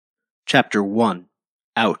Chapter 1.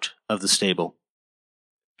 Out of the Stable.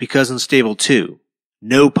 Because in Stable 2,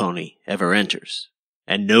 no pony ever enters,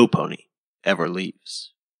 and no pony ever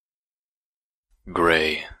leaves.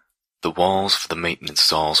 Gray. The walls of the maintenance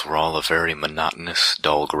stalls were all a very monotonous,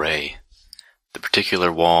 dull gray. The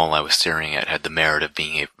particular wall I was staring at had the merit of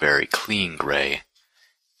being a very clean gray.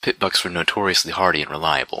 Pitbucks were notoriously hardy and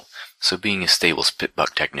reliable, so being a stable's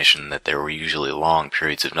pitbuck technician that there were usually long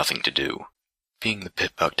periods of nothing to do. Being the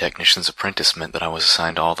pitbuck technician's apprentice meant that I was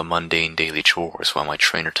assigned all the mundane daily chores while my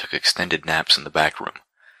trainer took extended naps in the back room.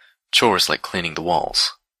 Chores like cleaning the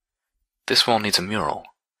walls. This wall needs a mural.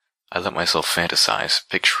 I let myself fantasize,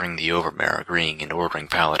 picturing the overmare agreeing and ordering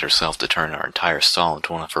Pallet herself to turn our entire stall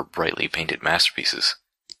into one of her brightly painted masterpieces.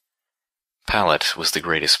 Pallet was the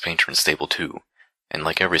greatest painter in Stable 2, and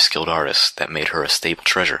like every skilled artist, that made her a stable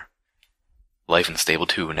treasure. Life in Stable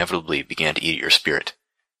 2 inevitably began to eat at your spirit.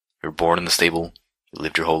 You were born in the stable, you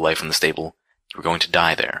lived your whole life in the stable, you were going to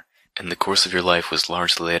die there, and the course of your life was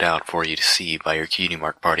largely laid out for you to see by your cutie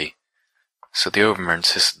mark party. So the overmare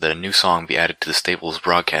insisted that a new song be added to the stable's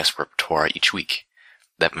broadcast repertoire each week.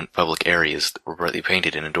 That meant public areas that were brightly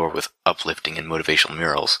painted and adored with uplifting and motivational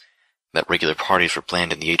murals, that regular parties were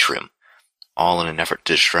planned in the atrium, all in an effort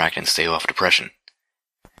to distract and stave off depression.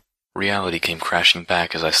 Reality came crashing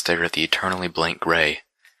back as I stared at the eternally blank gray.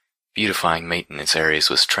 Beautifying maintenance areas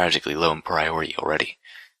was tragically low in priority already,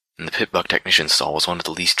 and the pitbuck technician's stall was one of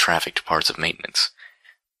the least trafficked parts of maintenance.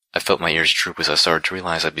 I felt my ears droop as I started to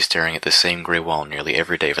realize I'd be staring at this same gray wall nearly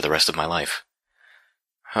every day for the rest of my life.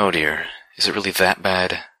 Oh dear, is it really that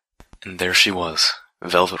bad? And there she was,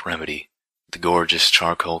 Velvet Remedy, the gorgeous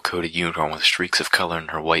charcoal-coated unicorn with streaks of color in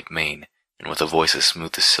her white mane, and with a voice as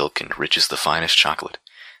smooth as silk and rich as the finest chocolate,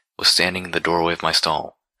 was standing in the doorway of my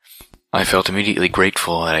stall. I felt immediately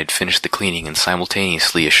grateful that I'd finished the cleaning and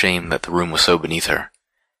simultaneously ashamed that the room was so beneath her.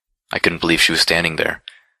 I couldn't believe she was standing there.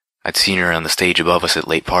 I'd seen her on the stage above us at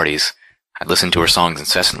late parties. I'd listened to her songs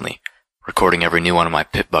incessantly, recording every new one of my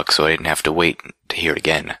pitbucks so I didn't have to wait to hear it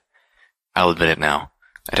again. I'll admit it now.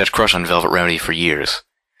 I'd had a crush on Velvet Remedy for years.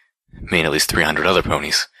 Me and at least 300 other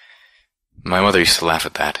ponies. My mother used to laugh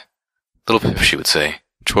at that. Little Pip, she would say,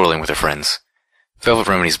 chortling with her friends. Velvet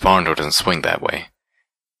Remedy's barn door doesn't swing that way.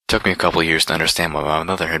 It took me a couple of years to understand what my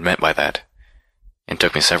mother had meant by that. It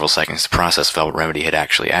took me several seconds to process Velvet Remedy had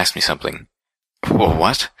actually asked me something.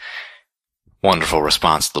 What? Wonderful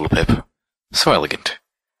response, Little Pip. So elegant.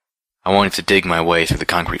 I wanted to dig my way through the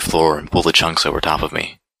concrete floor and pull the chunks over top of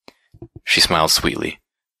me. She smiled sweetly.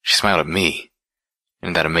 She smiled at me.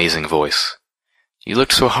 In that amazing voice. You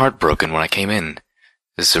looked so heartbroken when I came in.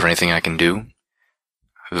 Is there anything I can do?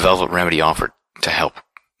 Velvet Remedy offered to help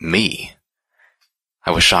me. I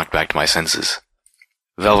was shocked back to my senses.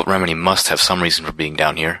 Velvet Remedy must have some reason for being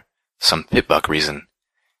down here. Some pitbuck reason.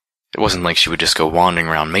 It wasn't like she would just go wandering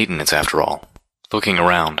around maintenance after all. Looking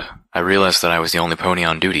around, I realized that I was the only pony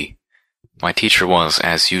on duty. My teacher was,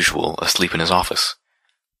 as usual, asleep in his office.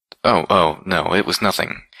 Oh, no, it was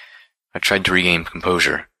nothing. I tried to regain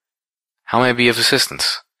composure. How may I be of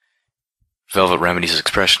assistance? Velvet Remedy's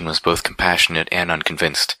expression was both compassionate and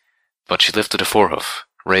unconvinced, but she lifted a forehoof,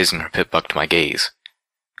 raising her pitbuck to my gaze.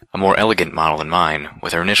 A more elegant model than mine,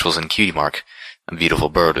 with her initials in cutie mark, a beautiful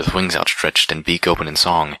bird with wings outstretched and beak open in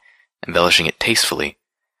song, embellishing it tastefully.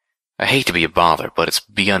 I hate to be a bother, but it's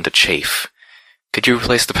begun to chafe. Could you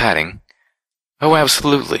replace the padding? Oh,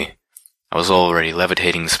 absolutely. I was already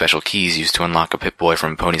levitating the special keys used to unlock a Pip-Boy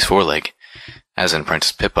from a pony's foreleg. As an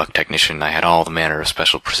apprentice pitbuck technician, I had all the manner of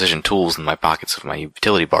special precision tools in my pockets of my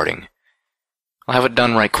utility barding. I'll have it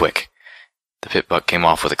done right quick. The pitbuck came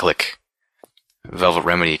off with a click. Velvet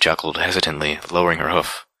Remedy chuckled hesitantly, lowering her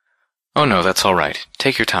hoof. Oh no, that's all right.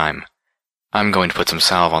 Take your time. I'm going to put some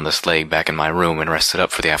salve on this leg back in my room and rest it up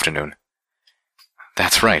for the afternoon.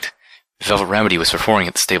 That's right. Velvet Remedy was performing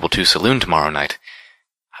at the Stable 2 saloon tomorrow night.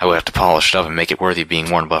 I would have to polish it up and make it worthy of being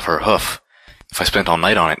worn above her hoof. If I spent all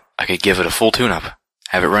night on it, I could give it a full tune-up,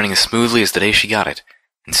 have it running as smoothly as the day she got it,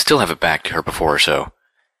 and still have it back to her before her show.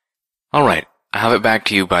 All right, I'll have it back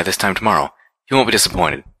to you by this time tomorrow. You won't be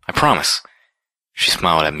disappointed. I promise. She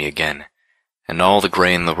smiled at me again, and all the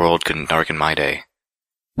gray in the world couldn't darken my day.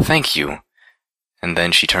 Thank you. And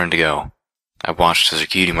then she turned to go. I watched as her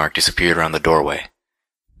cutie mark disappeared around the doorway.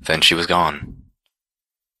 Then she was gone.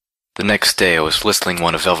 The next day I was whistling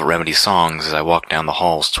one of Velvet Remedy's songs as I walked down the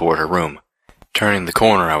halls toward her room. Turning the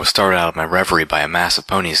corner, I was startled out of my reverie by a mass of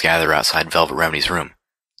ponies gathered outside Velvet Remedy's room.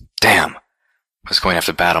 Damn! I was going to have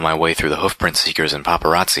to battle my way through the hoofprint seekers and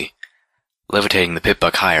paparazzi. Levitating the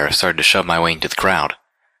pitbuck higher, I started to shove my way into the crowd.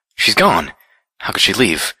 She's gone! How could she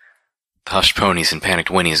leave? The hushed ponies and panicked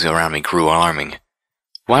whinnies around me grew alarming.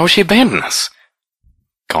 Why would she abandon us?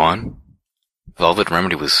 Gone? Velvet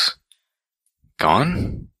Remedy was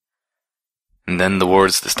gone? And then the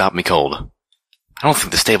words that stopped me cold. I don't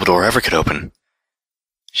think the stable door ever could open.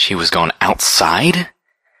 She was gone outside?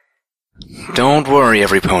 Don't worry,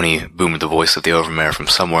 every pony, boomed the voice of the Overmare from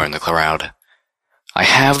somewhere in the crowd. I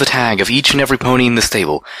have the tag of each and every pony in the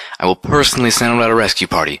stable. I will personally send out a rescue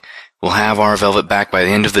party. We'll have our Velvet back by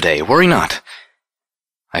the end of the day. Worry not.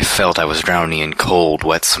 I felt I was drowning in cold,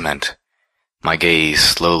 wet cement. My gaze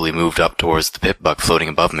slowly moved up towards the pip-buck floating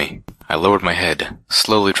above me. I lowered my head,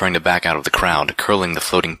 slowly trying to back out of the crowd, curling the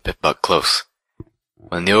floating pip-buck close.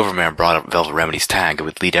 When the Overmare brought up Velvet Remedy's tag, it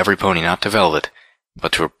would lead every pony not to Velvet,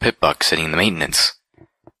 but to a pip-buck sitting in the maintenance.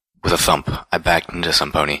 With a thump, I backed into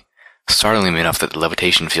some pony, startling me enough that the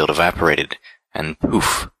levitation field evaporated, and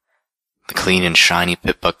poof, the clean and shiny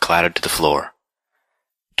pip-buck clattered to the floor.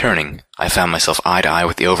 Turning, I found myself eye to eye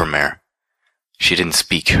with the Overmare. She didn't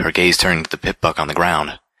speak, her gaze turning to the pip-buck on the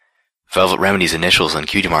ground. Velvet Remedy's initials and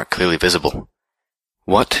cutie mark clearly visible.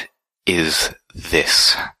 What is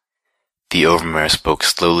this? The Overmare spoke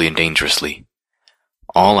slowly and dangerously.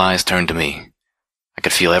 All eyes turned to me. I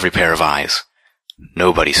could feel every pair of eyes.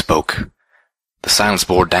 Nobody spoke. The silence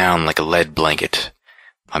bore down like a lead blanket.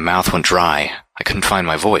 My mouth went dry. I couldn't find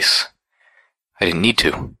my voice. I didn't need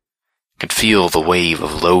to. I could feel the wave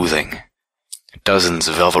of loathing. Dozens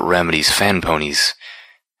of Velvet Remedy's fan ponies,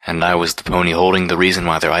 and I was the pony holding the reason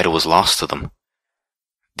why their idol was lost to them.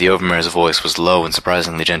 The Overmare's voice was low and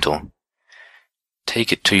surprisingly gentle.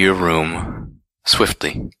 Take it to your room,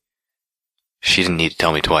 swiftly. She didn't need to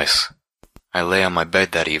tell me twice. I lay on my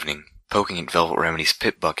bed that evening, poking at Velvet Remedy's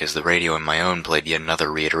pip-buck as the radio in my own played yet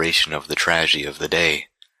another reiteration of the tragedy of the day.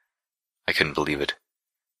 I couldn't believe it.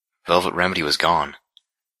 Velvet Remedy was gone.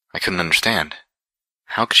 I couldn't understand.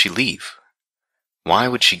 How could she leave? Why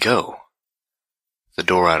would she go? The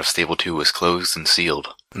door out of Stable 2 was closed and sealed,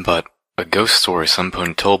 but a ghost story some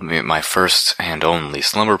pony told me at my first and only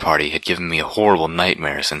slumber party had given me horrible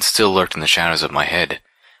nightmares and still lurked in the shadows of my head.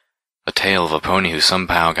 A tale of a pony who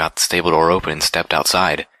somehow got the stable door open and stepped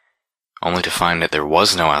outside, only to find that there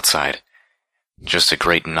was no outside, just a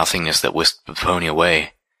great nothingness that whisked the pony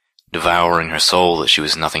away, devouring her soul that she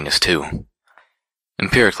was nothingness too.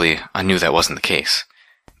 Empirically, I knew that wasn't the case,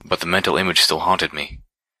 but the mental image still haunted me.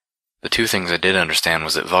 The two things I did understand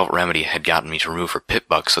was that Velvet Remedy had gotten me to remove her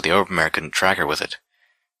pip-buck so the Overmare couldn't track her with it,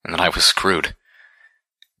 and that I was screwed.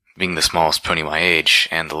 Being the smallest pony my age,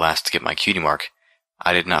 and the last to get my cutie mark,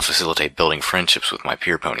 I did not facilitate building friendships with my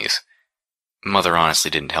peer ponies. Mother honestly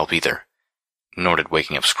didn't help either, nor did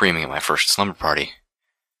waking up screaming at my first slumber party.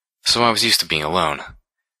 So I was used to being alone,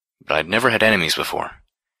 but I'd never had enemies before.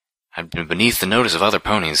 I'd been beneath the notice of other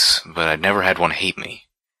ponies, but I'd never had one hate me.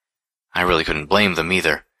 I really couldn't blame them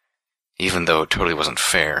either, even though it totally wasn't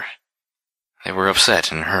fair. They were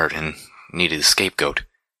upset and hurt and needed a scapegoat.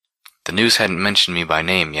 The news hadn't mentioned me by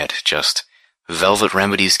name yet, just Velvet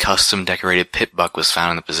Remedy's custom-decorated pip-buck was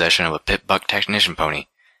found in the possession of a pip-buck technician pony.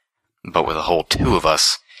 But with a whole two of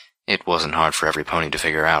us, it wasn't hard for every pony to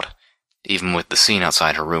figure out, even with the scene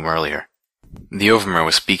outside her room earlier. The Overmare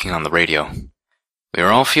was speaking on the radio. We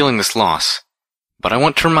are all feeling this loss, but I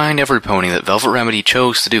want to remind every pony that Velvet Remedy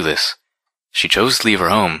chose to do this. She chose to leave her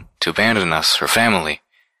home, to abandon us, her family.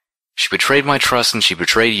 She betrayed my trust and she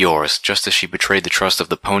betrayed yours, just as she betrayed the trust of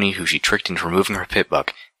the pony who she tricked into removing her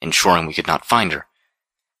pip-buck, ensuring we could not find her.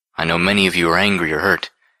 I know many of you are angry or hurt.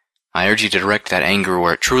 I urge you to direct that anger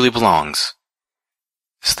where it truly belongs.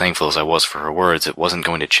 As thankful as I was for her words, it wasn't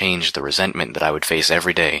going to change the resentment that I would face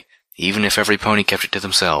every day, even if every pony kept it to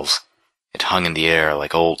themselves. It hung in the air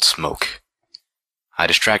like old smoke. I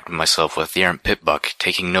distracted myself with the errant pip-buck,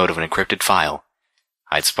 taking note of an encrypted file.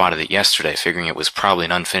 I'd spotted it yesterday, figuring it was probably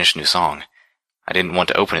an unfinished new song. I didn't want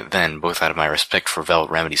to open it then, both out of my respect for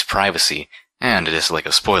Velvet Remedy's privacy and a dislike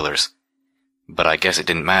of spoilers. But I guess it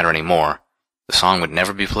didn't matter anymore. The song would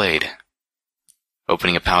never be played.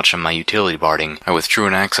 Opening a pouch on my utility barding, I withdrew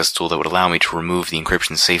an access tool that would allow me to remove the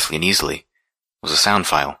encryption safely and easily. It was a sound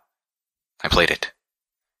file. I played it.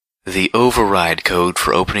 The override code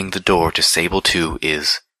for opening the door to Stable 2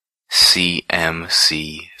 is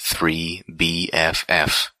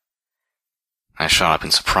CMC3BFF. I shot up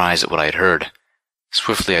in surprise at what I had heard.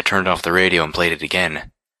 Swiftly I turned off the radio and played it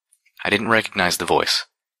again. I didn't recognize the voice.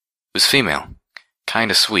 It was female,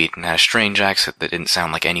 kinda sweet, and had a strange accent that didn't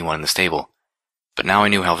sound like anyone in the stable. But now I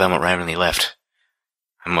knew how Velvet Remedy left.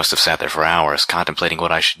 I must have sat there for hours, contemplating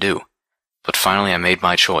what I should do. But finally I made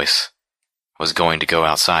my choice. I was going to go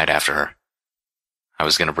outside after her. I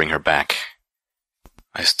was going to bring her back.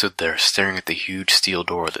 I stood there, staring at the huge steel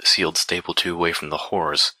door that sealed Stable 2 away from the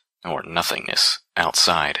horrors or nothingness,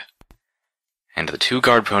 outside. And the 2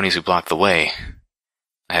 guard ponies who blocked the way.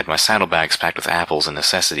 I had my saddlebags packed with apples and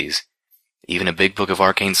necessities, even a big book of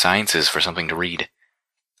arcane sciences for something to read.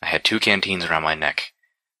 I had 2 canteens around my neck.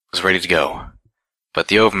 Was ready to go. But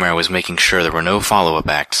the overmare was making sure there were no follow-up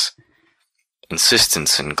acts.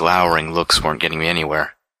 Insistence and glowering looks weren't getting me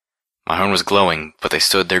anywhere. My horn was glowing, but they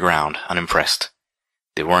stood their ground, unimpressed.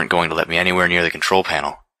 They weren't going to let me anywhere near the control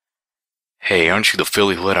panel. "Hey, aren't you the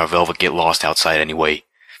filly who let our velvet get lost outside anyway?"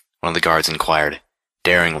 one of the guards inquired,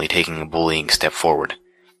 daringly taking a bullying step forward.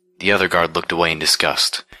 The other guard looked away in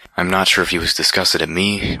disgust. I'm not sure if he was disgusted at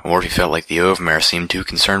me, or if he felt like the overmare seemed too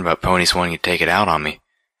concerned about ponies wanting to take it out on me.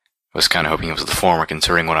 I was kind of hoping it was the former,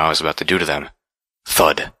 considering what I was about to do to them.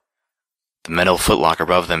 Thud. The metal footlocker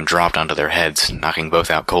above them dropped onto their heads, knocking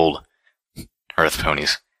both out cold. Earth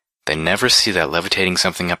ponies. They never see that levitating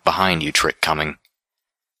something up behind you trick coming.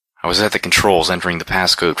 I was at the controls entering the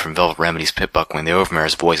passcode from Velvet Remedy's Pitbuck when the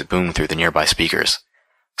overmare's voice boomed through the nearby speakers.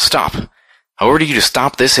 "Stop! I order you to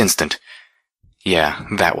stop this instant!" Yeah,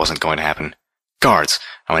 that wasn't going to happen. "Guards,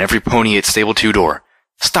 I want every pony at Stable 2 door.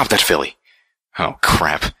 Stop that filly!" Oh,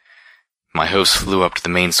 crap. My host flew up to the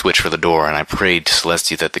main switch for the door, and I prayed to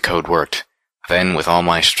Celestia that the code worked. Then, with all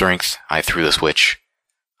my strength, I threw the switch.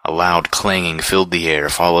 A loud clanging filled the air,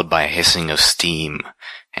 followed by a hissing of steam,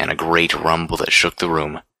 and a great rumble that shook the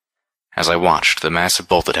room. As I watched, the massive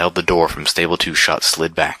bolt that held the door from Stable 2 shut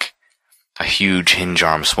slid back. A huge hinge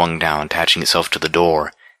arm swung down, attaching itself to the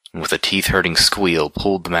door, and with a teeth-hurting squeal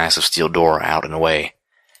pulled the massive steel door out and away.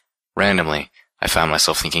 Randomly, I found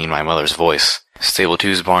myself thinking in my mother's voice, "Stable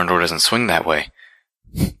 2's barn door doesn't swing that way."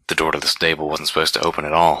 The door to the stable wasn't supposed to open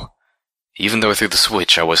at all. Even though I threw the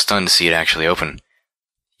switch, I was stunned to see it actually open.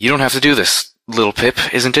 "You don't have to do this, little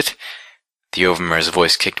Pip, isn't it?" The overmare's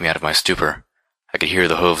voice kicked me out of my stupor. I could hear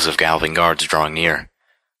the hooves of galloping guards drawing near.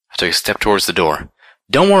 I took a step towards the door.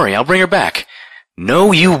 "Don't worry, I'll bring her back."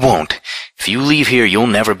 "No, you won't. If you leave here, you'll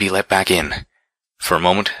never be let back in." For a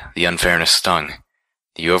moment, the unfairness stung.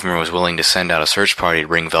 The overmare was willing to send out a search party to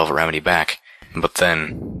bring Velvet Remedy back. But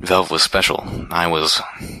then, Velvet was special. I was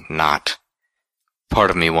not. Part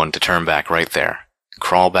of me wanted to turn back right there,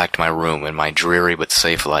 crawl back to my room and my dreary but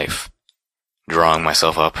safe life. Drawing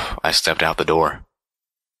myself up, I stepped out the door.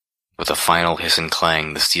 With a final hiss and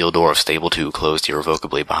clang, the steel door of Stable 2 closed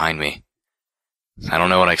irrevocably behind me. I don't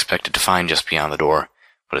know what I expected to find just beyond the door,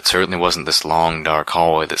 but it certainly wasn't this long, dark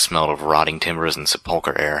hallway that smelled of rotting timbers and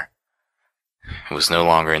sepulchre air. It was no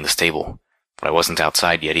longer in the stable, but I wasn't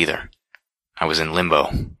outside yet either. I was in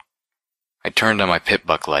limbo. I turned on my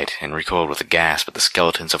Pitbuck light and recoiled with a gasp at the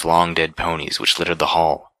skeletons of long-dead ponies which littered the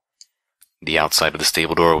hall. The outside of the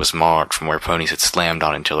stable door was marred from where ponies had slammed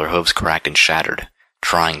on until their hooves cracked and shattered,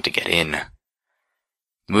 trying to get in.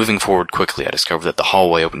 Moving forward quickly, I discovered that the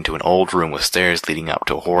hallway opened to an old room with stairs leading up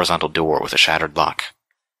to a horizontal door with a shattered lock.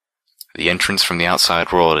 The entrance from the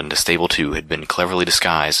outside world into Stable 2 had been cleverly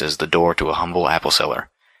disguised as the door to a humble apple cellar.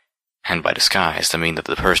 And by disguise, I mean that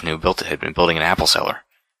the person who built it had been building an apple cellar.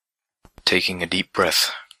 Taking a deep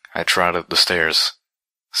breath, I trotted up the stairs,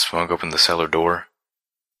 swung open the cellar door,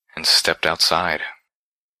 and stepped outside.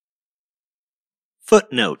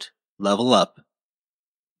 Footnote. Level up.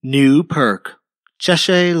 New perk.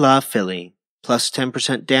 Cheshire La Filly. Plus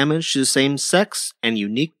 10% damage to the same sex and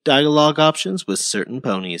unique dialogue options with certain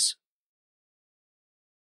ponies.